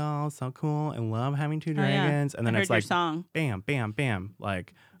god, Rhaegal, so cool, I love having two dragons, and then I heard it's like, your song. bam, bam, bam,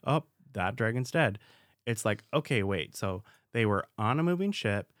 like, oh, that dragon's dead. It's like, okay, wait, so they were on a moving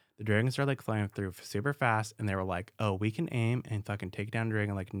ship, the dragons are like flying through super fast, and they were like, oh, we can aim and fucking take down a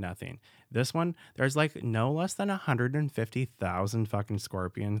dragon like nothing. This one, there's like no less than 150,000 fucking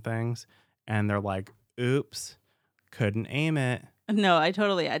scorpion things, and they're like, oops, couldn't aim it. No, I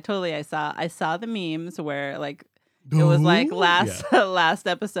saw the memes where like it was like last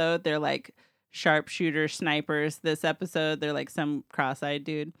episode they're like sharpshooter snipers. This episode they're like some cross-eyed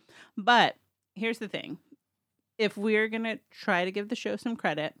dude. But here's the thing. If we're going to try to give the show some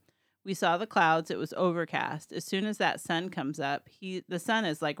credit, we saw the clouds, it was overcast. As soon as that sun comes up, the sun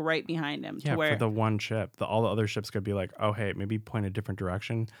is like right behind him. Yeah, for the one ship. All the other ships could be like, oh, hey, maybe point a different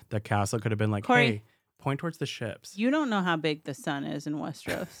direction. The castle could have been like, Corey, hey, point towards the ships. You don't know how big the sun is in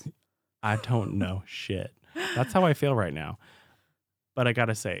Westeros. I don't know shit. That's how I feel right now. But I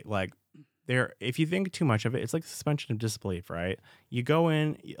gotta say, like, if you think too much of it, it's like suspension of disbelief, right? You go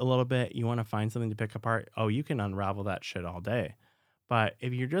in a little bit, you want to find something to pick apart. Oh, you can unravel that shit all day. But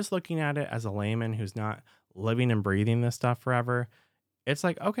if you're just looking at it as a layman who's not living and breathing this stuff forever, it's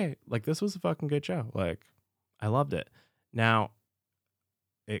like, okay, like this was a fucking good show. Like, I loved it. Now,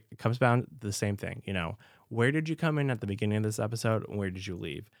 it comes down to the same thing. Where did you come in at the beginning of this episode and where did you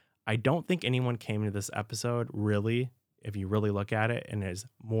leave? I don't think anyone came into this episode really, if you really look at it, and is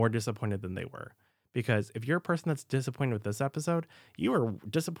more disappointed than they were. Because if you're a person that's disappointed with this episode, you were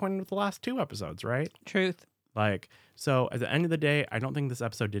disappointed with the last two episodes, right? Truth. Like, so at the end of the day, I don't think this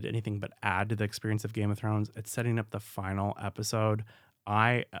episode did anything but add to the experience of Game of Thrones. It's setting up the final episode.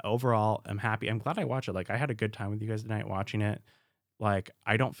 I overall am happy. I'm glad I watched it. Like, I had a good time with you guys tonight watching it. Like,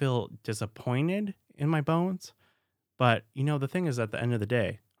 I don't feel disappointed in my bones. But, the thing is, at the end of the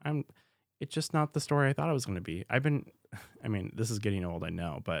day, it's just not the story I thought it was going to be. This is getting old, I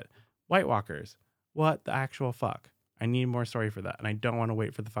know, but White Walkers, what the actual fuck? I need more story for that. And I don't want to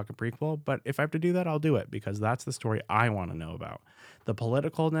wait for the fucking prequel, but if I have to do that, I'll do it because that's the story I want to know about. The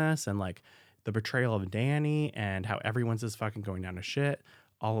politicalness and like the betrayal of Dany and how everyone's just fucking going down to shit.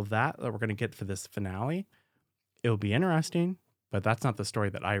 All of that we're going to get for this finale. It'll be interesting, but that's not the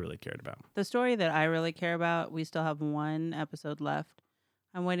story that I really cared about. The story that I really care about, we still have one episode left.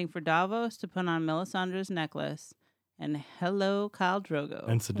 I'm waiting for Davos to put on Melisandre's necklace. And hello, Khal Drogo.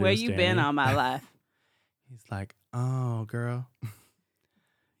 And seduce where you Dany. Been all my life? He's like, oh, girl.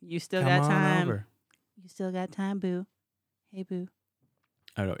 You still Come got on time. over. You still got time, boo. Hey, boo.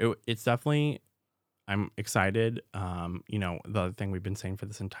 I don't know. It's definitely, I'm excited. The other thing we've been saying for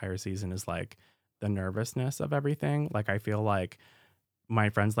this entire season is like the nervousness of everything. Like, I feel like my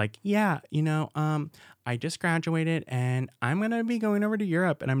friend's like, yeah, I just graduated and I'm going to be going over to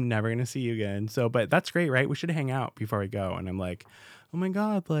Europe and I'm never going to see you again. So, but that's great, right? We should hang out before we go. And I'm like, oh my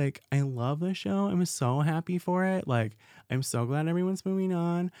God, like, I love the show. I'm so happy for it. Like, I'm so glad everyone's moving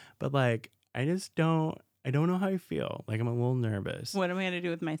on. But like, I don't know how I feel. Like, I'm a little nervous. What am I going to do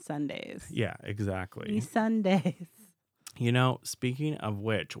with my Sundays? Yeah, exactly. These Sundays. Speaking of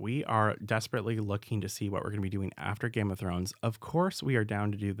which, we are desperately looking to see what we're going to be doing after Game of Thrones. Of course, we are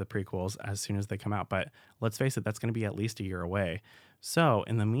down to do the prequels as soon as they come out, but let's face it, that's going to be at least a year away. So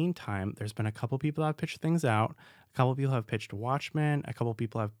in the meantime, there's been a couple people that have pitched things out. A couple people have pitched Watchmen. A couple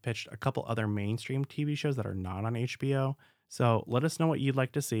people have pitched a couple other mainstream TV shows that are not on HBO. So let us know what you'd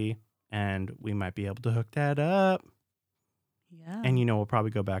like to see, and we might be able to hook that up. Yeah. And, we'll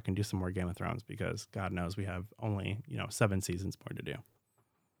probably go back and do some more Game of Thrones because God knows we have only, 7 seasons more to do.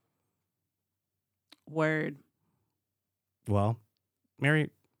 Word. Well, Mary,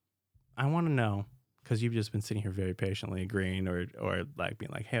 I want to know, because you've just been sitting here very patiently agreeing or like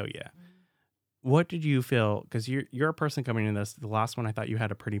being like, hell yeah. What did you feel? Because you're a person coming in this. The last one, I thought you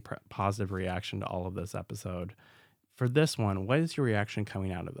had a pretty positive reaction to all of this episode. For this one, what is your reaction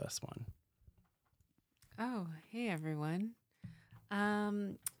coming out of this one? Oh, hey everyone.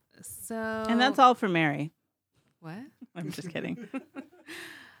 So And that's all for Mary. what? I'm just kidding.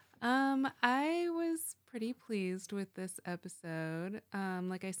 I was pretty pleased with this episode.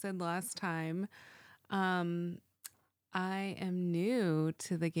 Like I said last time, I am new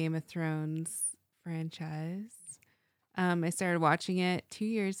to the Game of Thrones franchise. I started watching it 2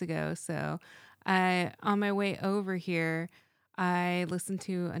 years ago, so on my way over here, I listened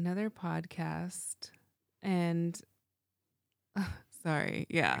to another podcast and sorry,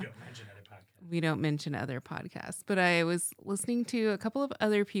 yeah. We don't mention other podcasts, but I was listening to a couple of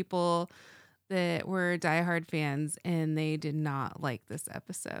other people that were diehard fans, and they did not like this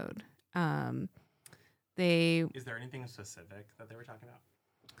episode. Is there anything specific that they were talking about?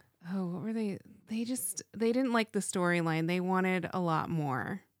 What were they? They didn't like the storyline. They wanted a lot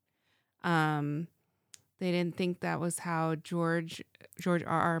more. They didn't think that was how George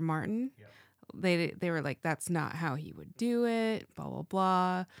R.R. Martin. Yep. They were like, that's not how he would do it. Blah blah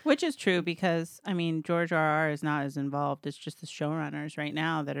blah. Which is true because George R.R. is not as involved. It's just the showrunners right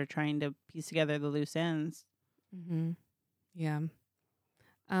now that are trying to piece together the loose ends. Mm-hmm. Yeah.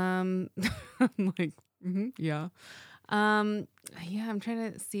 I'm like, yeah. Yeah, I'm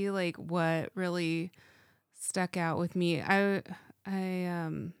trying to see like what really stuck out with me. I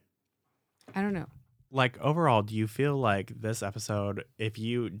don't know. Like overall, do you feel like this episode, if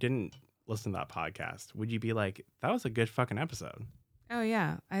you didn't listen to that podcast, would you be like, that was a good fucking episode? Oh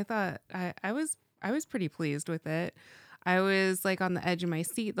yeah. I thought I was pretty pleased with it. I was like on the edge of my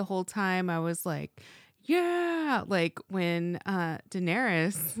seat the whole time. I was like, yeah, like when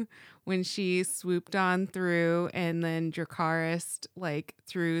Daenerys, when she swooped on through and then Dracarys like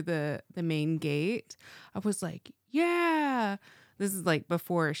through the main gate, I was like, yeah. This is like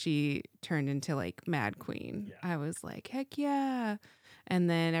before she turned into like Mad Queen. Yeah. I was like, heck yeah. And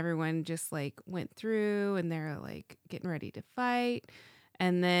then everyone just like went through and they're like getting ready to fight.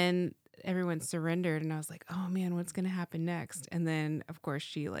 And then everyone surrendered and I was like, oh man, what's going to happen next? And then of course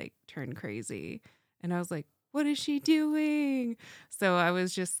she like turned crazy and I was like, what is she doing? So I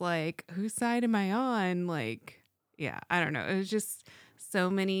was just like, whose side am I on? Like, yeah, I don't know. It was just so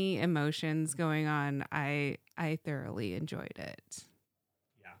many emotions going on. I thoroughly enjoyed it.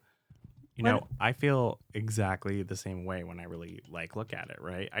 Yeah. I feel exactly the same way when I really like look at it,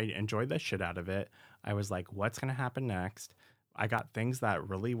 right? I enjoyed the shit out of it. I was like, what's going to happen next? I got things that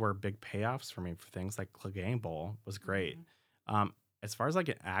really were big payoffs for me for things like Clegane Bowl was great. Mm-hmm. As far as like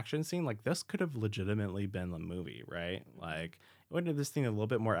an action scene, like this could have legitimately been the movie, right? Like it would have this thing a little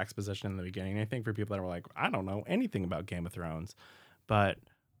bit more exposition in the beginning. I think for people that were like, I don't know anything about Game of Thrones, but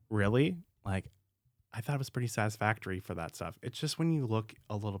really, like, I thought it was pretty satisfactory for that stuff. It's just when you look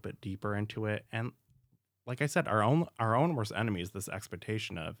a little bit deeper into it, and like I said, our own worst enemy is this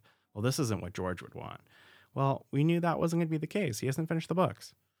expectation of, well, this isn't what George would want. Well, we knew that wasn't going to be the case. He hasn't finished the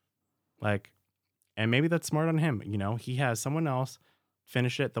books. Like, and maybe that's smart on him. He has someone else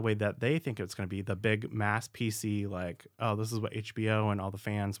finish it the way that they think it's going to be, the big mass PC, like, oh, this is what HBO and all the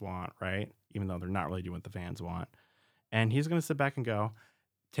fans want, right? Even though they're not really doing what the fans want. And he's going to sit back and go,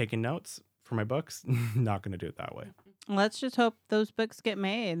 taking notes for my books, not going to do it that way. Let's just hope those books get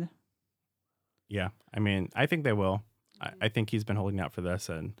made. Yeah. I think they will. I think he's been holding out for this,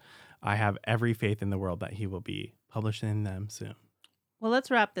 and I have every faith in the world that he will be publishing them soon. Well, let's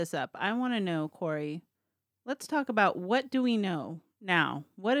wrap this up. I want to know, Corey, let's talk about what do we know now?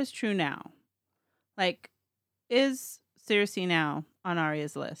 What is true now? Like, is Cersei now on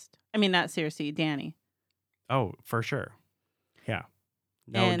Arya's list? Not Cersei, Dany. Oh, for sure. Yeah.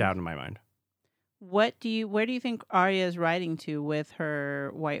 No doubt in my mind. Where do you think Arya is riding to with her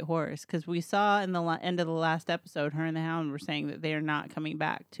white horse? Because we saw in the end of the last episode, her and the Hound were saying that they are not coming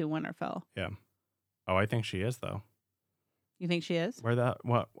back to Winterfell. Yeah. Oh, I think she is, though. You think she is? The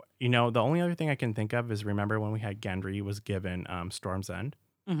only other thing I can think of is, remember when we had Gendry was given Storm's End?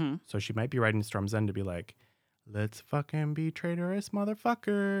 Mm-hmm. So she might be riding Storm's End to be like, let's fucking be traitorous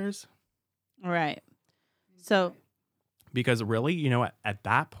motherfuckers. Right. So... Because really, at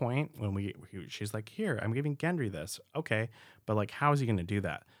that point, when she's like, here, I'm giving Gendry this. Okay. But like, how is he going to do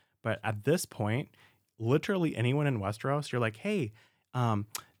that? But at this point, literally anyone in Westeros, you're like, hey, the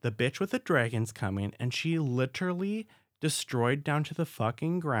bitch with the dragon's coming. And she literally destroyed down to the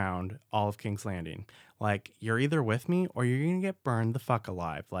fucking ground all of King's Landing. Like, you're either with me or you're gonna get burned the fuck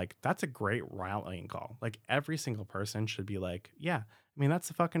alive. Like, that's a great rallying call. Like, every single person should be like, yeah. I mean, that's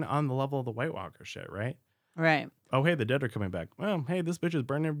the fucking on the level of the White Walker shit, right? Right. Oh, hey, the dead are coming back. Well, hey, this bitch is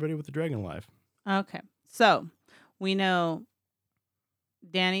burning everybody with the dragon life. Okay. So we know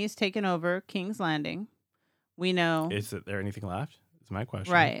Dany's taken over King's Landing. We know. Is there anything left? Is my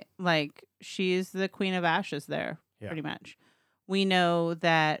question. Right. Like, she's the Queen of Ashes there, pretty much. We know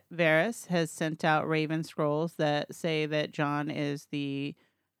that Varys has sent out Raven scrolls that say that Jon is the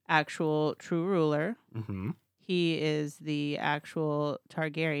actual true ruler. Mm-hmm. He is the actual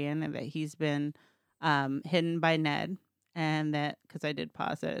Targaryen, and that he's been hidden by Ned. And that, because I did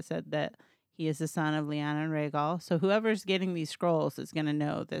pause it said that he is the son of Lyanna and Rhaegal. So whoever's getting these scrolls is going to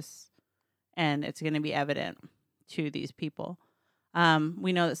know this, and it's going to be evident to these people.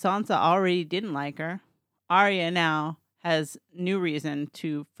 We know that Sansa already didn't like her. Arya now has new reason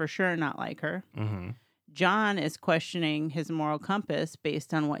to for sure not like her. Mm-hmm. Jon is questioning his moral compass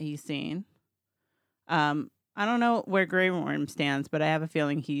based on what he's seen. I don't know where Grey Worm stands, but I have a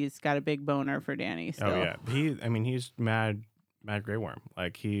feeling he's got a big boner for Dany still. Oh yeah, he's mad Grey Worm.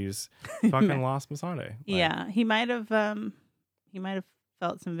 Like, he's fucking lost Missandei. Like, yeah, he might have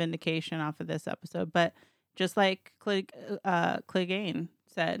felt some vindication off of this episode, but just like Clegane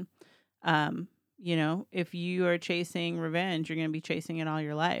said, you know, if you are chasing revenge, you're going to be chasing it all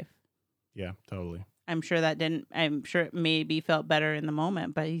your life. Yeah, totally. I'm sure it maybe felt better in the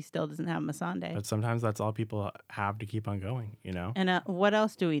moment, but he still doesn't have Missandei. But sometimes that's all people have to keep on going, you know? And what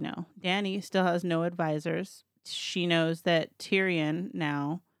else do we know? Dany still has no advisors. She knows that Tyrion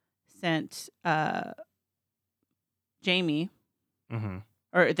now sent Jaime, Mm-hmm.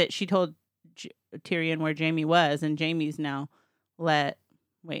 or that she told Tyrion where Jaime was, and Jaime's now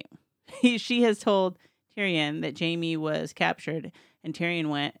she has told Tyrion that Jaime was captured, and Tyrion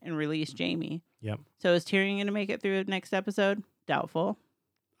went and released Jaime. Yep. So is Tyrion going to make it through the next episode? Doubtful.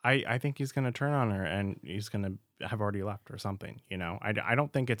 I think he's going to turn on her, and he's going to have already left or something, you know? I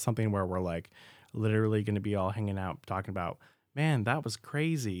don't think it's something where we're, like, literally going to be all hanging out talking about, man, that was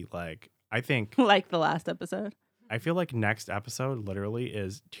crazy. Like, I think... like the last episode. I feel like next episode literally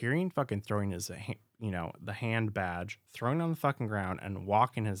is Tyrion fucking throwing his, the hand badge, throwing it on the fucking ground and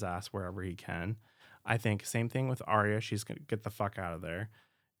walking his ass wherever he can. I think same thing with Arya. She's going to get the fuck out of there.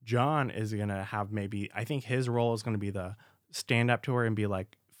 Jon is going to have I think his role is going to be the stand up to her and be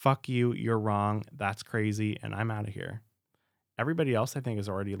like, fuck you, you're wrong, that's crazy, and I'm out of here. Everybody else, I think, is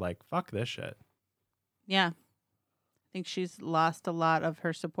already like, fuck this shit. Yeah. I think she's lost a lot of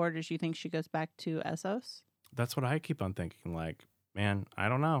her supporters. You think she goes back to Essos? That's what I keep on thinking. Like, man, I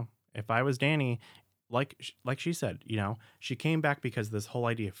don't know. If I was Dany, like she said, you know, she came back because of this whole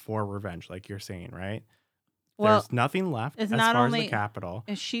idea for revenge, like you're saying, right? Well, there's nothing left as far only, as the capital.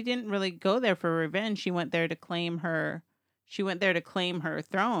 She didn't really go there for revenge. She went there to claim her. She went there to claim her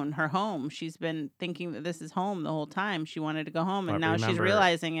throne, her home. She's been thinking that this is home the whole time. She wanted to go home, and now she's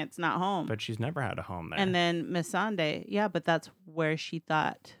realizing it's not home. But she's never had a home there. And then Missandei, yeah, but that's where she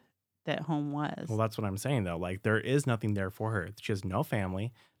thought that home was. Well, that's what I'm saying, though. Like, there is nothing there for her. She has no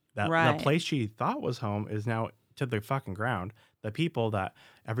family. The place she thought was home is now to the fucking ground. The people that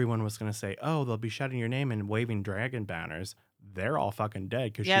everyone was going to say, oh, they'll be shouting your name and waving dragon banners, they're all fucking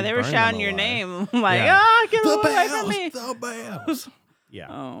dead. Yeah, they were shouting your name. Like, get away from me. The Bears. Yeah,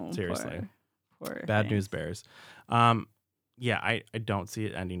 oh, seriously. Poor Bad news bears. Yeah, I don't see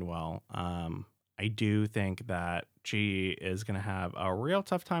it ending well. I do think that she is going to have a real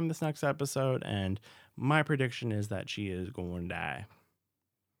tough time this next episode, and my prediction is that she is going to die.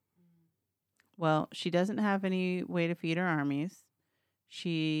 Well, she doesn't have any way to feed her armies.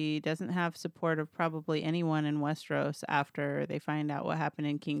 She doesn't have support of probably anyone in Westeros after they find out what happened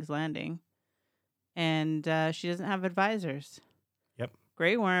in King's Landing. And she doesn't have advisors. Yep.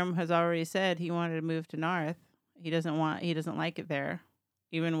 Grey Worm has already said he wanted to move to North. He doesn't like it there.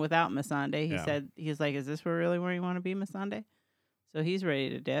 Even without Missandei, he said, he's like, is this really where you want to be, Missandei? So he's ready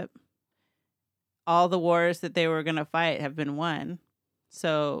to dip. All the wars that they were going to fight have been won.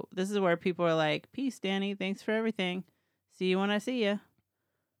 So this is where people are like, peace, Dany. Thanks for everything. See you when I see you.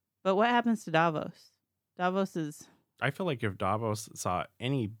 But what happens to Davos? Davos is... I feel like if Davos saw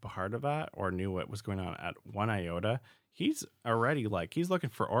any part of that or knew what was going on at one iota, he's already like, he's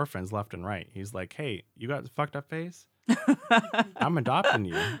looking for orphans left and right. He's like, hey, you got fucked up face? I'm adopting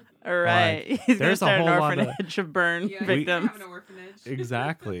you. All right. Like, he's going to start an orphanage of burn victims. Have an orphanage.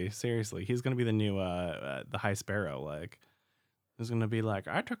 Exactly. Seriously. He's going to be the new, the High Sparrow. Like, he's going to be like,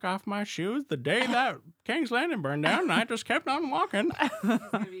 I took off my shoes the day that King's Landing burned down, and I just kept on walking. It's going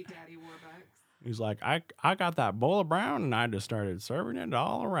to be Daddy Warbucks. He's like, I got that bowl of brown and I just started serving it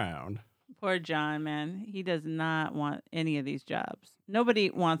all around. Poor John, man. He does not want any of these jobs. Nobody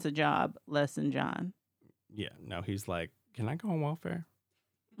wants a job less than John. Yeah, no, he's like, can I go on welfare?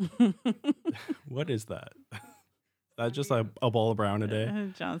 What is that? That's just a bowl of brown a day.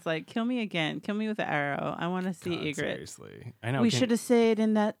 John's like, kill me again. Kill me with an arrow. I want to see God, Ygritte. seriously. I know. We should have stayed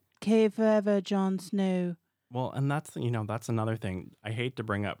in that cave forever, Jon Snow. Well, and that's another thing. I hate to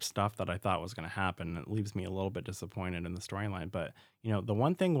bring up stuff that I thought was going to happen. It leaves me a little bit disappointed in the storyline. But, the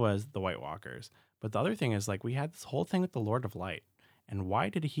one thing was the White Walkers. But the other thing is, like, we had this whole thing with the Lord of Light. And why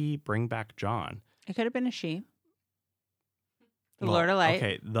did he bring back Jon? It could have been a she. The Lord of Light.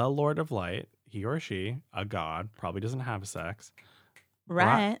 Okay, the Lord of Light, he or she, a god, probably doesn't have sex.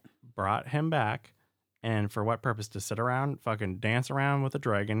 Right. Brought him back. And for what purpose? To sit around, fucking dance around with a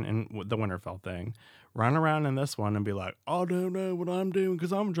dragon and the Winterfell thing. Run around in this one and be like, I don't know what I'm doing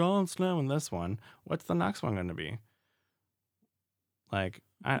because I'm Jon Snow in this one. What's the next one going to be? Like,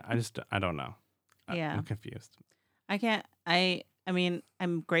 I don't know. Yeah. I'm confused. I mean,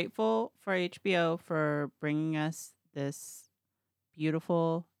 I'm grateful for HBO for bringing us this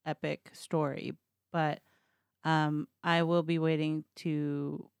beautiful, epic story. But I will be waiting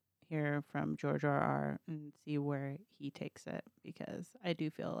to hear from George R.R. and see where he takes it, because I do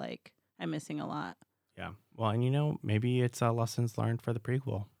feel like I'm missing a lot. Yeah. Well, and maybe it's lessons learned for the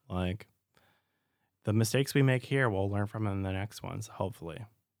prequel. Like, the mistakes we make here, we'll learn from in the next ones, hopefully.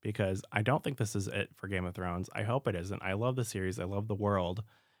 Because I don't think this is it for Game of Thrones. I hope it isn't. I love the series. I love the world.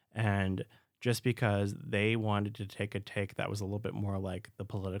 And just because they wanted to take a take that was a little bit more like the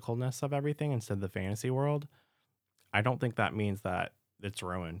politicalness of everything instead of the fantasy world, I don't think that means that it's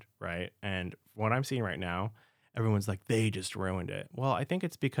ruined, right? And what I'm seeing right now, everyone's like, they just ruined it. Well, I think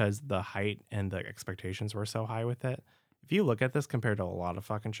it's because the height and the expectations were so high with it. If you look at this compared to a lot of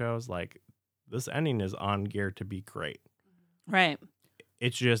fucking shows, like, this ending is on gear to be great. Right.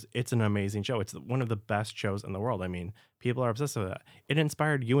 It's an amazing show. It's one of the best shows in the world. I mean, people are obsessed with that. It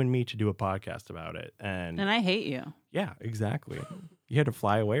inspired you and me to do a podcast about it. And I hate you. Yeah, exactly. You had to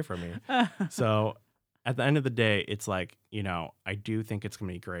fly away from me. So at the end of the day, it's like, I do think it's going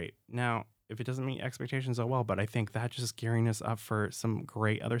to be great. Now, if it doesn't meet expectations, oh well, but I think that's just gearing us up for some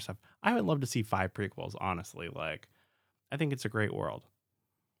great other stuff. I would love to see 5 prequels, honestly. Like, I think it's a great world.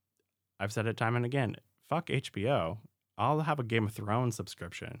 I've said it time and again. Fuck HBO. I'll have a Game of Thrones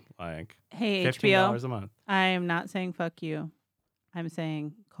subscription. Like, hey, $15 HBO, a month. I am not saying fuck you. I'm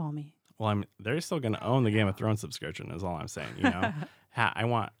saying call me. Well, they're still going to own the Game of Thrones subscription is all I'm saying, I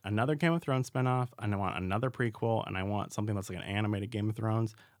want another Game of Thrones spinoff, and I want another prequel, and I want something that's like an animated Game of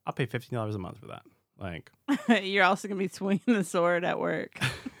Thrones. I'll pay $15 a month for that. Like, you're also going to be swinging the sword at work.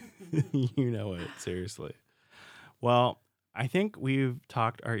 You know it, seriously. Well, I think we've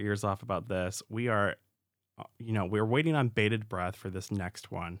talked our ears off about this. We are, we're waiting on bated breath for this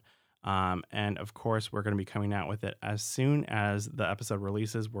next one. And of course, we're going to be coming out with it as soon as the episode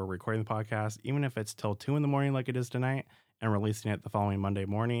releases. We're recording the podcast, even if it's till 2 a.m. like it is tonight, and releasing it the following Monday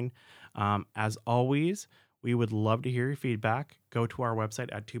morning. As always, we would love to hear your feedback. Go to our website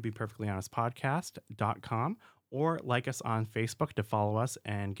at tobeperfectlyhonestpodcast.com, or like us on Facebook to follow us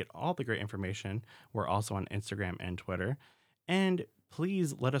and get all the great information. We're also on Instagram and Twitter. And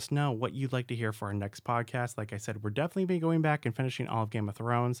please let us know what you'd like to hear for our next podcast. Like I said, we're definitely be going back and finishing all of Game of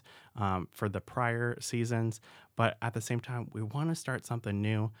Thrones for the prior seasons. But at the same time, we want to start something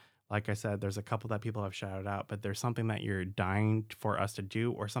new. Like I said, there's a couple that people have shouted out, but there's something that you're dying for us to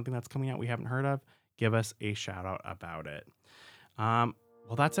do, or something that's coming out we haven't heard of. Give us a shout out about it.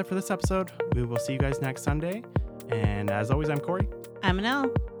 Well, that's it for this episode. We will see you guys next Sunday. And as always, I'm Corey. I'm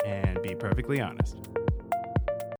Anel. And be perfectly honest.